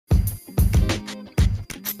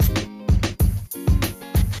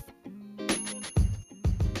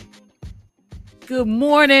Good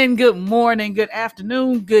morning, good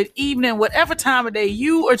afternoon, good evening, whatever time of day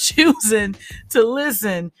you are choosing to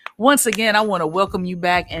listen. Once again, I want to welcome you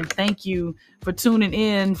back and thank you for tuning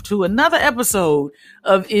in to another episode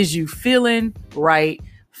of Is You Feeling Right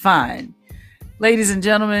Fine? Ladies and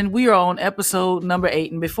gentlemen, we are on episode number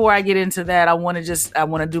 8. And before I get into that, I want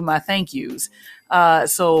to do my thank yous.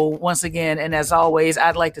 So once again, and as always,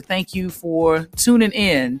 I'd like to thank you for tuning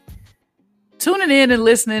in and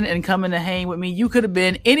listening and coming to hang with me. You could have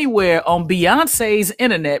been anywhere on Beyonce's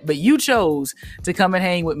internet, but you chose to come and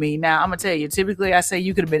hang with me. Now, I'm going to tell you, typically I say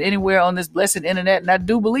you could have been anywhere on this blessed internet, and I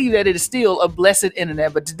do believe that it is still a blessed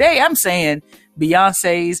internet. But today I'm saying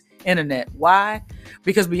Beyonce's internet. Why?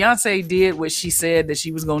 Because Beyonce did what she said that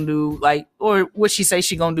she was going to do, or what she say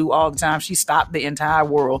she going to do all the time. She stopped the entire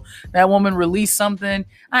world. That woman released something.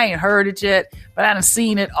 I ain't heard it yet, but I done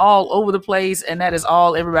seen it all over the place, and that is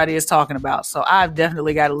all everybody is talking about. So I've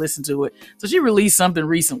definitely got to listen to it. So she released something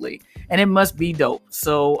recently, and it must be dope.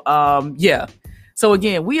 So, yeah. So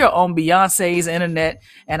again, we are on Beyonce's internet,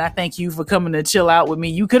 and I thank you for coming to chill out with me.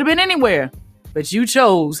 You could have been anywhere, but you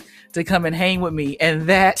chose to come and hang with me, and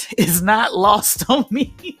that is not lost on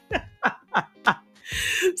me.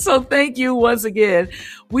 So thank you once again.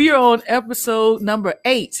 We are on episode number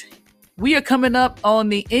 8. We are coming up on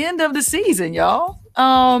the end of the season, y'all.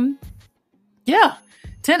 10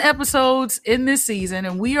 episodes in this season,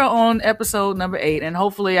 and we are on episode number 8, and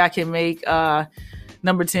hopefully I can make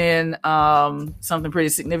number 10 something pretty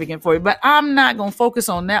significant for you. But I'm not going to focus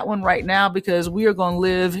on that one right now because we are going to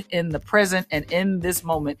live in the present and in this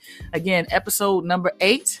moment. Again, episode number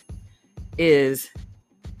 8 is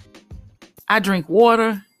I drink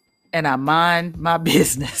water and I mind my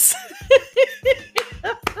business.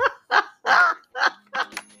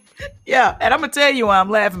 Yeah, and I'm going to tell you why I'm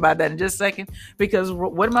laughing about that in just a second, because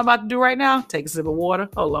what am I about to do right now? Take a sip of water.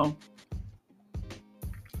 Hold on.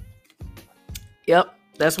 Yep,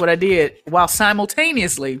 that's what I did while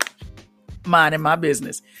simultaneously minding my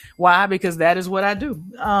business. Why? Because that is what I do.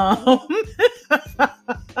 Oh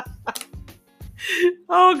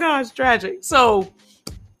gosh, tragic. So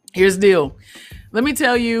here's the deal. Let me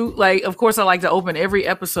tell you, of course, I like to open every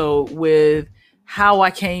episode with how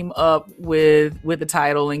I came up with the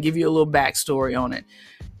title and give you a little backstory on it.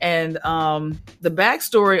 And the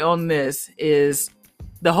backstory on this is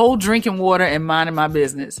the whole drinking water and minding my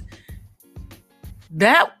business.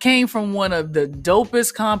 That came from one of the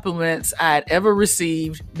dopest compliments I had ever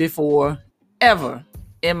received before, ever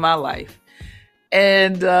in my life.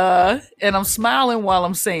 And I'm smiling while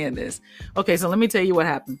I'm saying this. Okay, so let me tell you what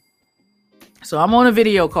happened. So I'm on a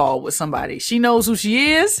video call with somebody. She knows who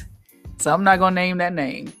she is, so I'm not going to name that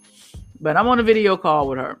name. But I'm on a video call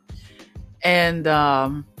with her. And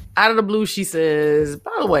out of the blue, she says,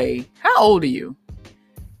 by the way, how old are you?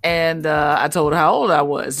 And I told her how old I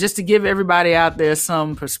was. Just to give everybody out there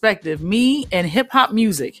some perspective, me and hip hop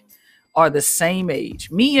music are the same age.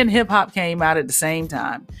 Me and hip hop came out at the same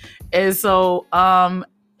time. And so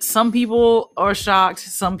some people are shocked.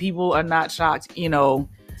 Some people are not shocked. You know,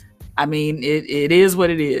 I mean, it is what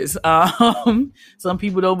it is. Some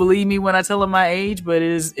people don't believe me when I tell them my age, but it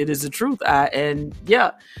is the truth.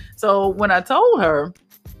 So when I told her,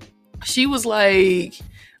 she was like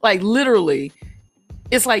literally,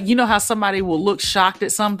 it's like, you know how somebody will look shocked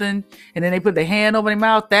at something and then they put their hand over their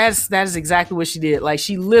mouth? That is exactly what she did. Like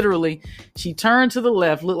she turned to the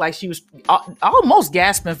left, looked like she was almost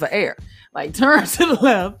gasping for air. Like turned to the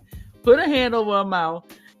left, put her hand over her mouth,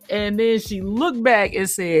 and then she looked back and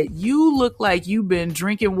said, "You look like you've been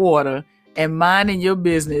drinking water and minding your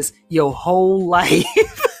business your whole life."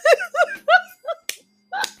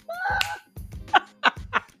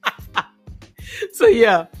 So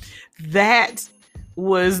yeah, that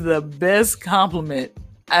was the best compliment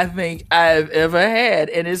I think I've ever had,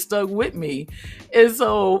 and it stuck with me. And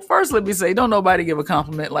so first, let me say, don't nobody give a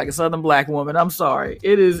compliment like a Southern black woman. I'm sorry.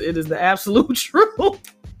 It is the absolute truth.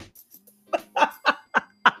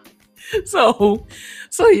 So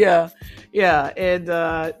yeah. And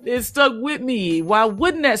it stuck with me. Why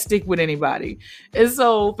wouldn't that stick with anybody? And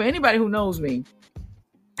so for anybody who knows me,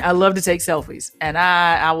 I love to take selfies. And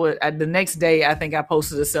I would the next day, I think I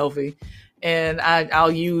posted a selfie, and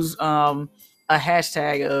I'll use a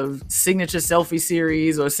hashtag of signature selfie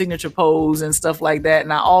series or signature pose and stuff like that.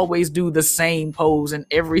 And I always do the same pose in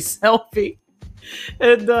every selfie.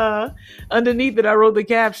 And underneath it, I wrote the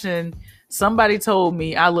caption, "Somebody told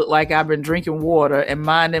me I look like I've been drinking water and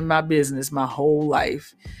minding my business my whole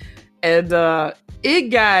life." And it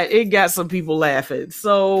got some people laughing.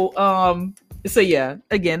 So yeah,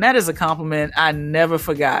 again, that is a compliment I never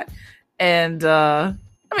forgot. And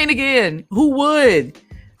I mean, again, who would?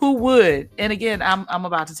 Who would? And again, I'm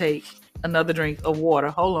about to take another drink of water.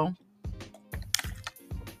 Hold on.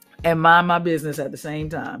 And mind my business at the same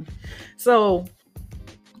time. So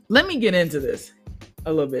let me get into this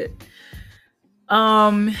a little bit.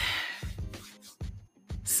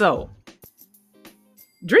 So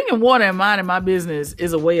drinking water and minding my business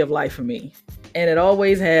is a way of life for me, and it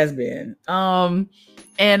always has been. And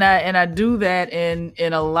I do that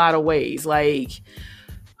in a lot of ways. Like,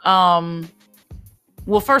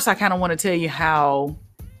 well, first I kind of want to tell you how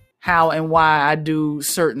and why I do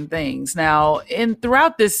certain things. Now,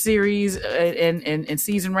 throughout this series and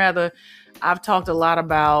season rather, I've talked a lot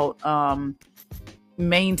about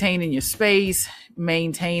maintaining your space,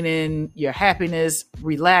 maintaining your happiness,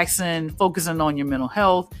 relaxing, focusing on your mental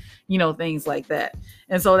health, things like that.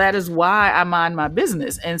 And so that is why I mind my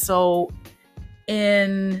business. And so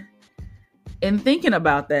in thinking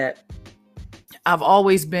about that, I've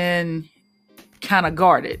always been kind of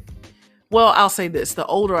guarded. Well, I'll say this: the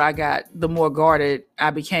older I got, the more guarded I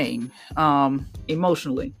became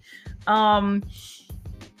emotionally.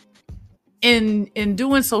 In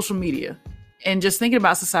doing social media and just thinking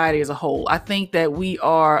about society as a whole, I think that we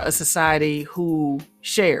are a society who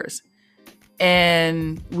shares,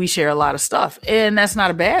 and we share a lot of stuff, and that's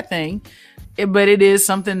not a bad thing, but it is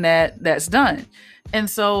something that's done. And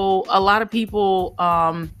so a lot of people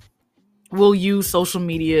will use social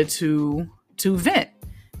media to vent.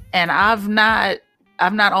 And I've not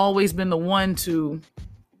always been the one to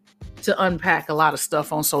unpack a lot of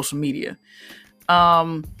stuff on social media.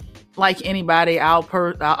 Like anybody, I'll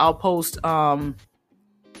post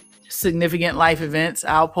significant life events.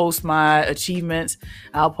 I'll post my achievements.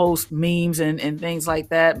 I'll post memes and things like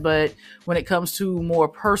that. But when it comes to more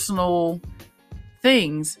personal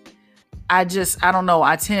things, I don't know.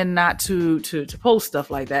 I tend not to post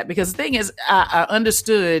stuff like that, because the thing is, I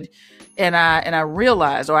understood. And I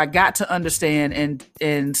realized, or I got to understand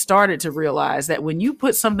and started to realize, that when you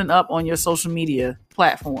put something up on your social media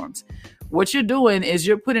platforms, what you're doing is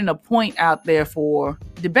you're putting a point out there for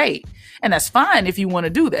debate. And that's fine if you want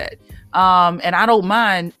to do that. And I don't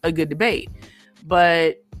mind a good debate.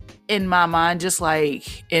 But in my mind, just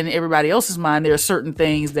like in everybody else's mind, there are certain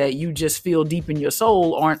things that you just feel deep in your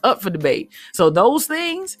soul aren't up for debate. So those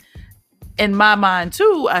things, in my mind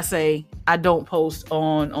too, I say I don't post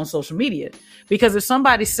on social media, because if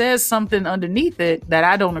somebody says something underneath it that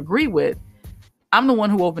I don't agree with, I'm the one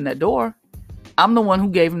who opened that door. I'm the one who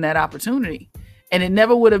gave them that opportunity. And it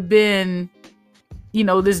never would have been,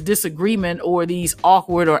 this disagreement or these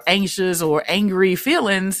awkward or anxious or angry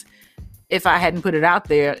feelings if I hadn't put it out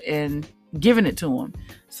there and given it to them.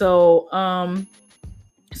 So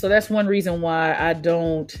that's one reason why I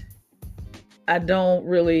don't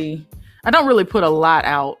really put a lot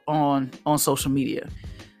out on social media.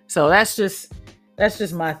 So that's just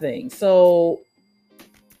my thing. So,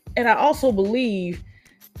 and I also believe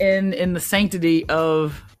in the sanctity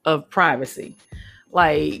of privacy.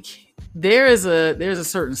 Like there's a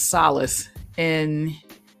certain solace in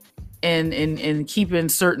keeping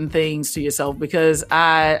certain things to yourself, because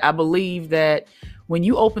I believe that when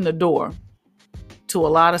you open the door to a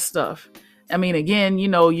lot of stuff, I mean, again,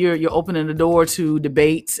 you're opening the door to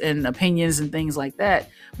debates and opinions and things like that,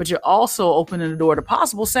 but you're also opening the door to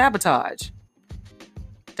possible sabotage.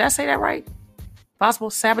 Did I say that right? Possible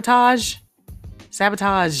sabotage?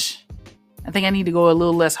 Sabotage. I think I need to go a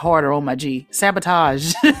little less harder on my G.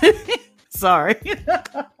 Sabotage. Sorry.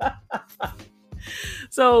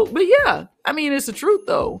 So, but yeah, I mean, it's the truth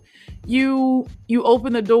though. You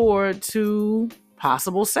open the door to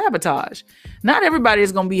possible sabotage. Not everybody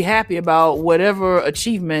is going to be happy about whatever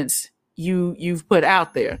achievements you've put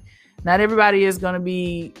out there. Not everybody is going to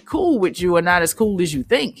be cool with you, or not as cool as you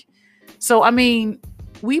think. So, I mean,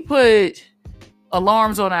 we put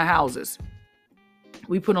alarms on our houses.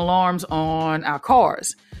 We put alarms on our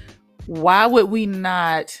cars. Why would we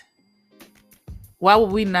not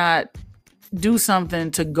do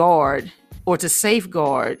something to guard or to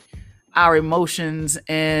safeguard our emotions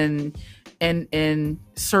and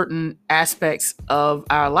certain aspects of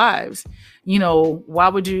our lives? Why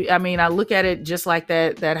would you? I mean, I look at it just like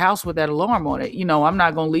that house with that alarm on it. I'm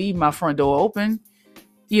not going to leave my front door open,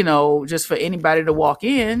 just for anybody to walk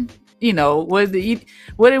in. What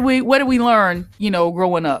did we learn,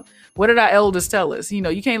 growing up? What did our elders tell us?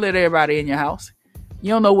 You can't let everybody in your house. You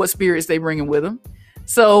don't know what spirits they bringing with them.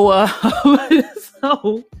 So,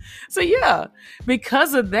 so yeah,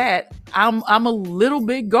 because of that, I'm a little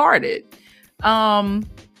bit guarded. And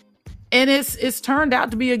it's turned out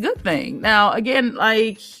to be a good thing. Now, again,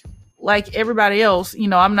 like everybody else,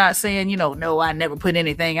 I'm not saying, no, I never put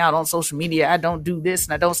anything out on social media. I don't do this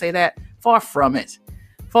and I don't say that. Far from it.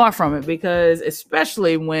 Far from it, because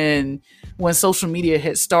especially when social media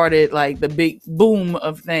had started, like the big boom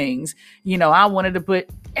of things, I wanted to put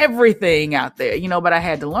everything out there, but I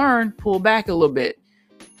had to learn, pull back a little bit,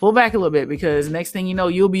 because next thing you know,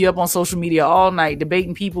 you'll be up on social media all night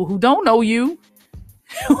debating people who don't know you,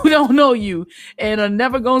 and are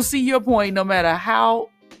never going to see your point, no matter how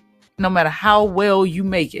well you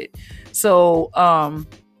make it. So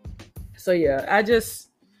yeah, I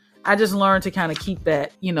just learned to kind of keep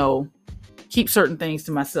that, keep certain things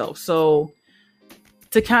to myself. So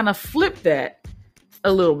to kind of flip that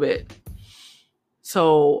a little bit.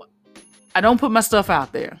 So I don't put my stuff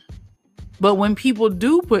out there. But when people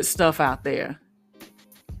do put stuff out there,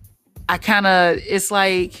 it's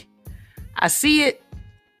like I see it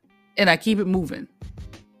and I keep it moving.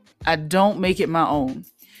 I don't make it my own.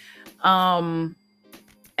 And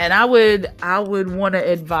I would want to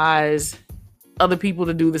advise other people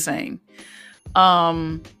to do the same.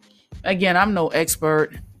 Again, I'm no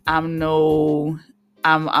expert. I'm not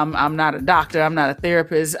a doctor. I'm not a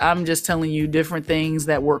therapist. I'm just telling you different things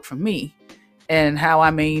that work for me and how I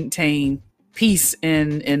maintain peace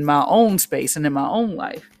in my own space and in my own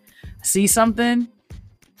life. I see something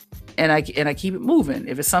and I keep it moving.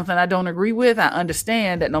 If it's something I don't agree with, I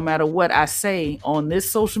understand that no matter what I say on this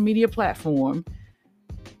social media platform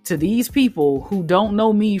to these people who don't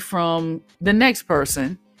know me from the next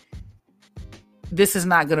person, this is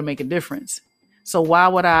not going to make a difference. So why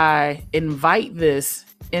would I invite this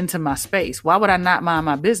into my space? Why would I not mind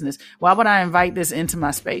my business? Why would I invite this into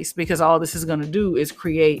my space? Because all this is going to do is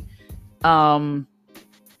create a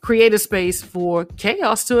space for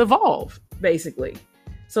chaos to evolve, basically.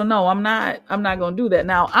 So no, I'm not going to do that.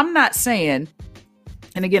 Now, I'm not saying,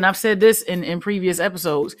 and again, I've said this in previous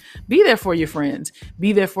episodes, be there for your friends,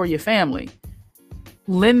 be there for your family,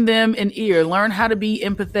 lend them an ear, learn how to be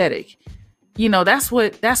empathetic. That's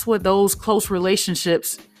what those close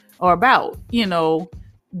relationships are about.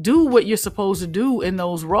 Do what you're supposed to do in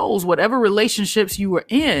those roles, whatever relationships you were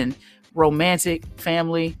in, romantic,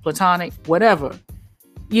 family, platonic, whatever.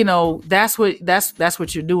 That's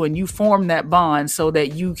what you're doing. You form that bond so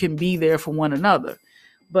that you can be there for one another.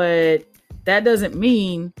 But that doesn't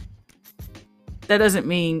mean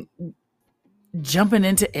jumping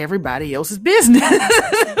into everybody else's business.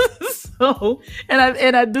 So,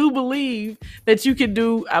 and I do believe that you can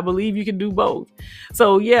do both.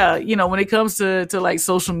 So yeah, when it comes to like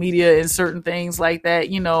social media and certain things like that,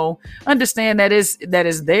 understand that is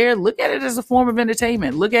there. Look at it as a form of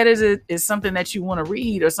entertainment. Look at it as something that you want to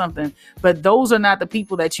read or something. But those are not the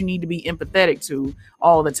people that you need to be empathetic to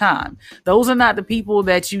all the time. Those are not the people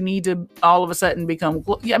that you need to all of a sudden become.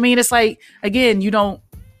 I mean, it's like, again,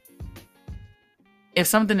 if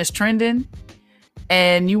something is trending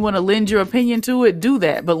and you want to lend your opinion to it, do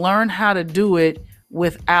that. But learn how to do it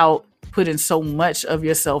without putting so much of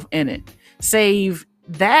yourself in it. Save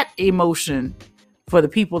that emotion for the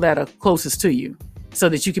people that are closest to you so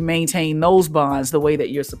that you can maintain those bonds the way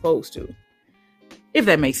that you're supposed to. If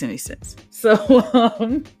that makes any sense.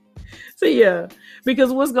 So yeah,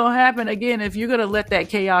 because what's going to happen, again, if you're going to let that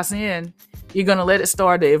chaos in, you're going to let it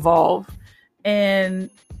start to evolve, and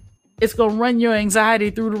it's going to run your anxiety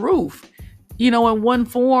through the roof. In one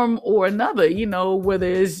form or another, whether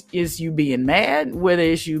it's you being mad, whether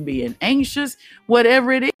it's you being anxious,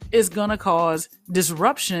 whatever it is going to cause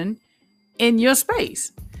disruption in your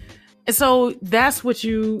space. And so that's what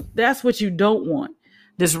you don't want.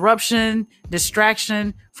 Disruption,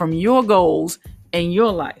 distraction from your goals and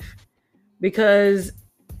your life, because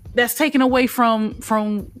that's taken away from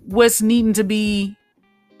what's needing to be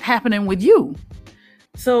happening with you.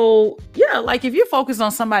 So yeah, like if you're focused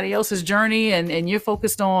on somebody else's journey and you're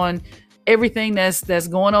focused on everything that's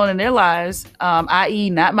going on in their lives, i.e.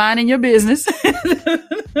 not minding your business,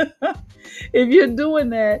 if you're doing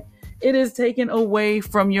that, it is taken away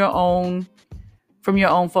from your own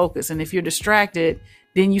focus. And if you're distracted,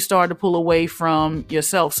 then you start to pull away from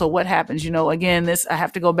yourself. So what happens? Again, I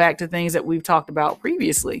have to go back to things that we've talked about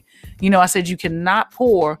previously. I said you cannot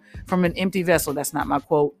pour from an empty vessel. That's not my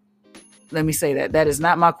quote. Let me say that. That is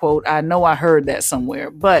not my quote. I know I heard that somewhere,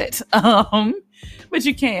 but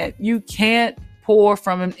you can't pour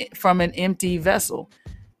from an empty vessel.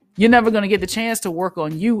 You're never going to get the chance to work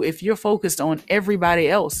on you if you're focused on everybody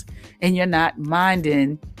else and you're not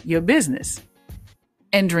minding your business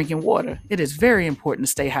and drinking water. It is very important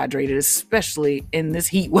to stay hydrated, especially in this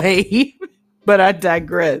heat wave, but I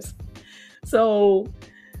digress. So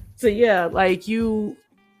yeah, like you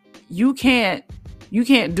can't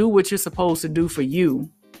do what you're supposed to do for you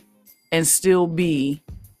and still be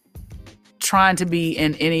trying to be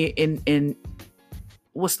in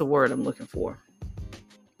what's the word I'm looking for?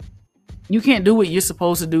 You can't do what you're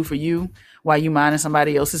supposed to do for you while you minding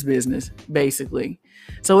somebody else's business, basically.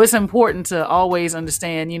 So it's important to always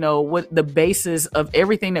understand, what the basis of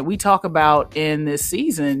everything that we talk about in this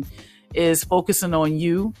season is, focusing on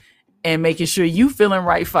you and making sure you feeling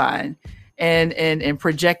right, fine, and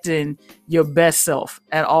projecting your best self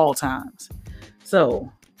at all times.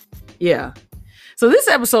 So, yeah. So this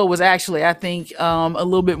episode was actually, I think, a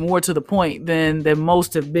little bit more to the point than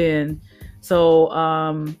most have been. So,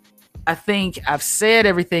 I think I've said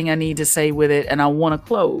everything I need to say with it, and I want to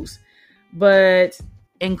close. But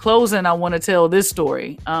in closing, I want to tell this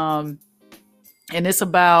story. And it's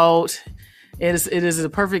about, it is a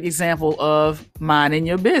perfect example of minding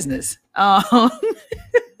your business.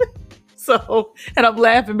 So, and I'm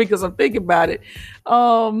laughing because I'm thinking about it.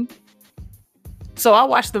 So I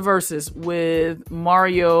watched the Versus with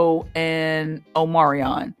Mario and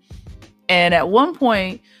Omarion. And at one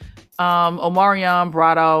point, Omarion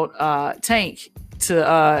brought out Tank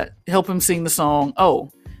to help him sing the song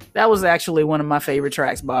 "Oh." That was actually one of my favorite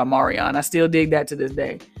tracks by Omarion. I still dig that to this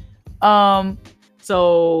day.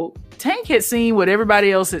 So Tank had seen what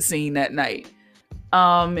everybody else had seen that night.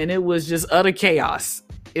 And it was just utter chaos.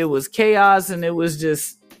 It was chaos, and it was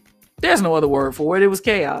just, there's no other word for it. It was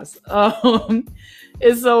chaos.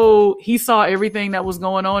 And so he saw everything that was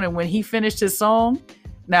going on. And when he finished his song,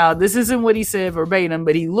 now this isn't what he said verbatim,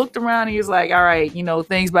 but he looked around and he was like, all right,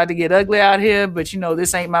 things about to get ugly out here, but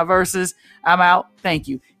this ain't my Versus. I'm out. Thank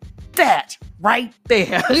you. That right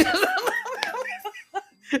there.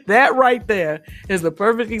 That right there is the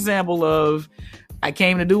perfect example of, I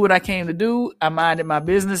came to do what I came to do. I minded my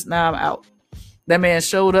business. Now I'm out. That man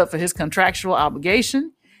showed up for his contractual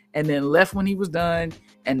obligation and then left when he was done.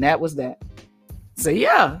 And that was that. So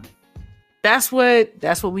yeah, that's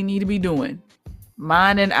what we need to be doing.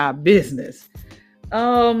 Minding our business.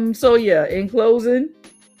 So yeah, in closing,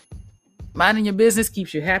 minding your business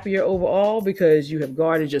keeps you happier overall because you have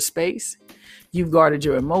guarded your space. You've guarded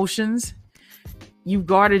your emotions. You've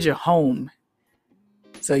guarded your home.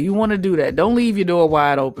 So you want to do that. Don't leave your door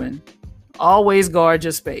wide open. Always guard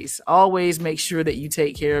your space. Always make sure that you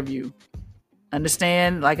take care of you.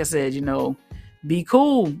 Understand, like I said, be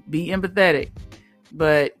cool, be empathetic,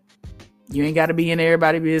 but you ain't got to be in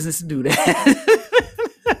everybody's business to do that.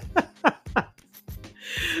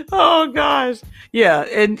 Oh gosh. Yeah.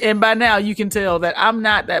 And by now you can tell that I'm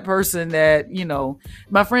not that person that,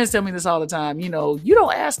 my friends tell me this all the time, you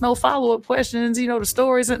don't ask no follow-up questions, the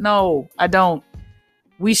stories. No, I don't.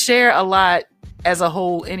 We share a lot as a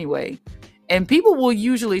whole anyway. And people will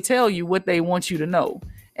usually tell you what they want you to know.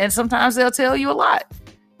 And sometimes they'll tell you a lot,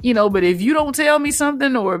 but if you don't tell me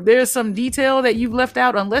something, or if there's some detail that you've left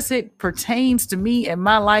out, unless it pertains to me and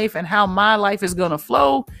my life and how my life is going to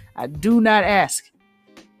flow, I do not ask.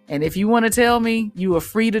 And if you want to tell me, you are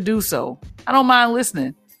free to do so. I don't mind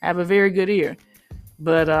listening. I have a very good ear.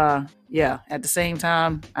 But yeah, at the same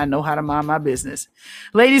time, I know how to mind my business.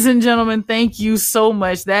 Ladies and gentlemen, thank you so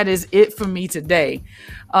much. That is it for me today.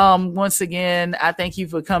 Once again, I thank you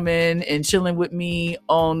for coming and chilling with me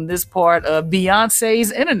on this part of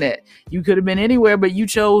Beyonce's Internet. You could have been anywhere, but you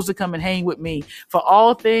chose to come and hang with me. For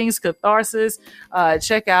all things catharsis,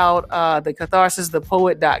 check out the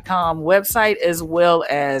catharsisthepoet.com website, as well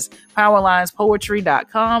as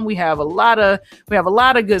powerlinespoetry.com. We have a lot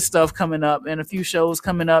of good stuff coming up, and a few shows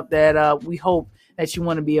coming up that we hope that you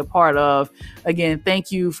want to be a part of. Again,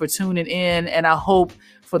 thank you for tuning in, and I hope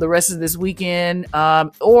for the rest of this weekend,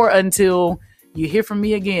 or until you hear from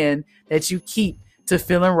me again, that you keep to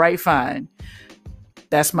feeling right, fine.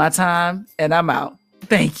 That's my time, and I'm out.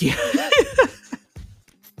 Thank you.